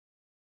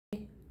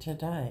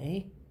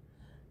today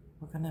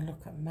we're going to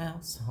look at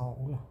mouse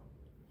hole.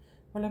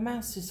 Well, a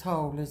mouse's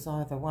hole is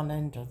either one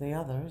end or the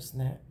other,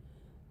 isn't it?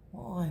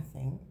 What I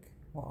think,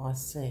 what I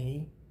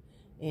see,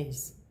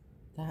 is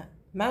that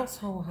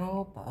Mousehole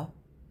Harbour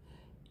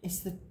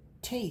is the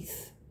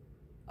teeth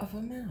of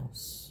a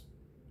mouse.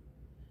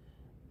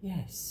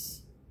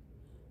 Yes,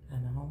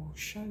 and I will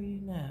show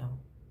you now.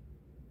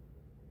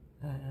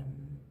 How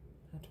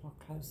do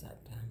I close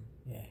that down?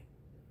 Yeah.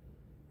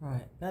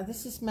 Right, now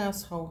this is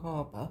Mousehole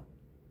Harbour,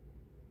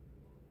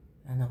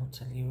 and I'll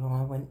tell you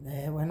I went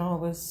there when I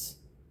was,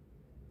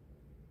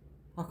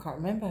 I can't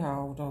remember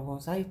how old I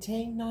was,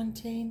 18,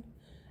 19?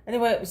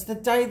 Anyway, it was the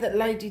day that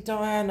Lady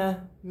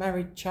Diana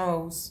married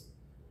Charles,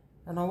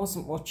 and I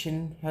wasn't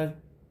watching her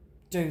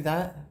do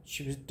that.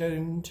 She was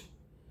doomed.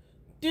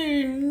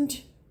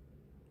 Doomed!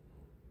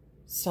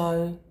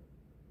 So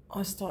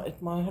I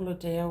started my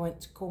holiday. I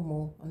went to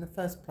Cornwall, and the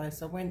first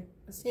place I went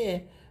was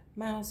here,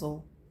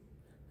 Mousehole,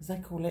 as they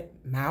call it,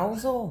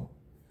 Mousehole.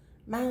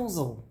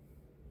 Mousehole.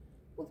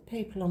 All the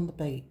people on the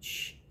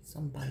beach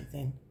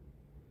sunbathing.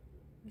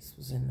 This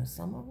was in the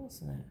summer,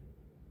 wasn't it?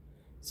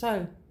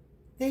 So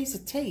these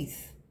are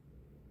teeth.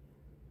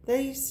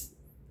 These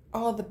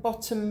are the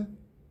bottom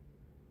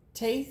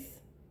teeth,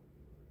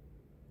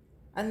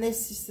 and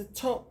this is the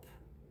top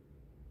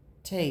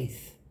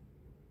teeth.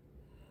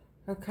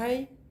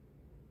 Okay,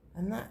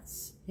 and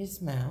that's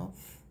his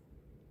mouth.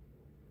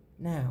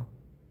 Now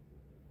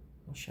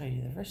I'll show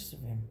you the rest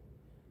of him.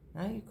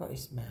 Now you've got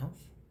his mouth.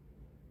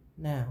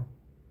 Now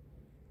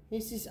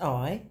here's his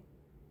eye.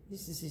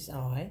 This is his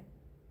eye.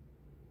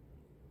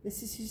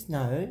 This is his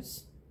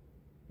nose.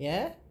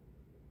 Yeah?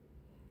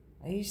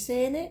 Are you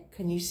seeing it?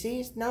 Can you see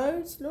his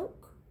nose?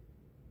 Look.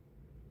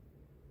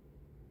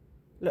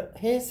 Look,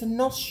 here's the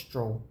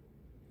nostril.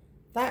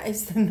 That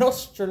is the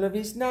nostril of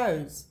his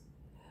nose.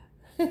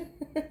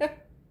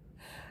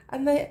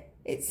 And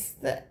it's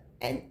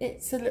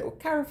a little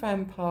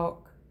caravan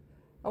park.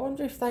 I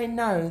wonder if they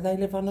know they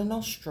live on a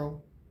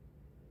nostril.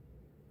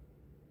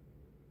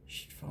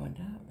 Should find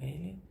out,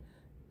 really.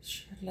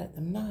 Should let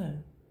them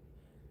know.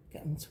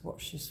 Get them to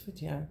watch this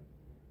video.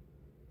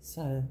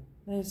 So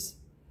there's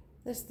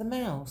the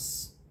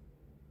mouse,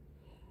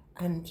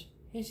 and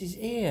here's his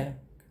ear.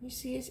 Can you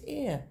see his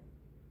ear?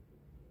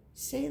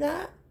 See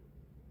that?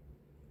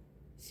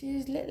 See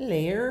his little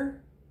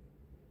ear?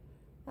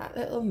 That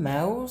little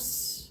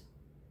mouse.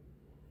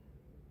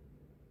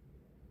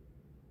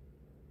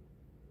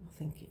 I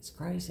think it's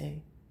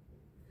crazy.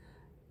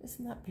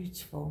 Isn't that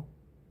beautiful?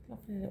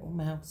 Lovely little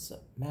mouse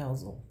at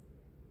Mousehole.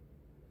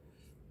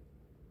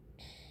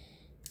 I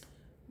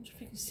wonder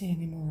if you can see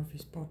any more of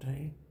his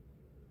body.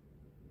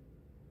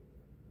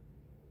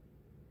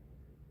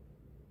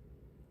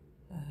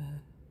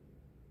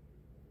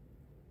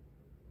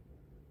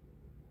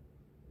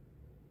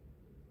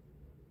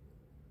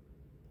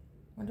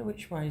 Wonder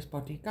which way his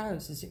body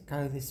goes. Does it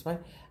go this way?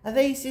 Are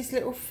these his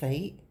little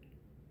feet?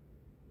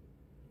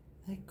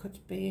 They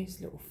could be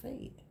his little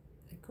feet.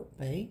 They could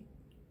be.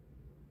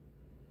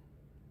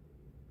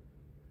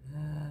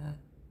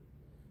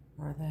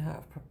 Or are they out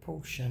of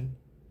proportion?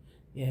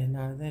 Yeah,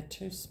 no, they're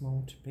too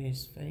small to be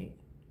his feet.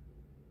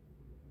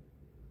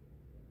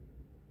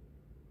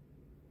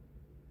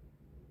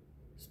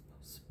 It's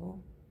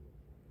possible.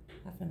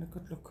 Having a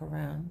good look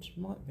around,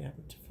 you might be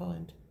able to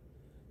find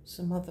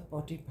some other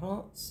body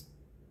parts.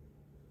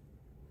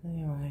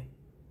 Anyway,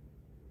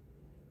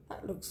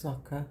 that looks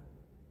like a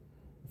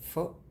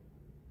foot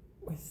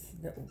with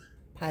little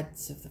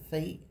pads of the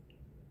feet.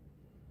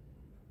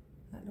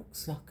 That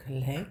looks like a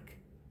leg.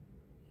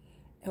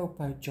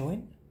 Elbow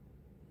joint.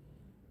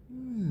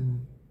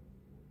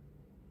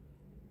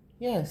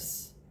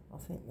 Yes, I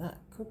think that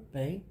could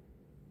be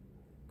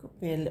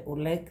a little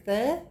leg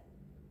there.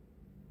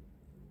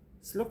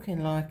 It's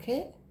looking like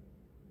it.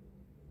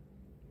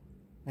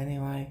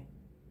 Anyway,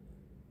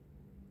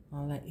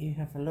 I'll let you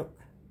have a look,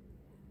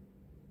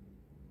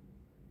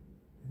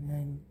 and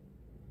then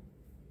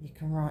you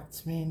can write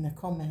to me in the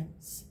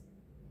comments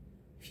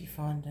if you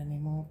find any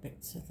more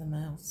bits of the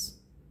mouse.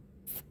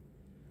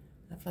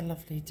 Have a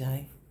lovely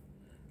day.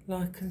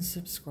 Like and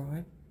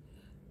subscribe.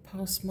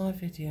 Pass my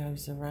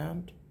videos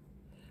around.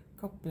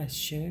 God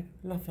bless you.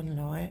 Love and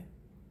light.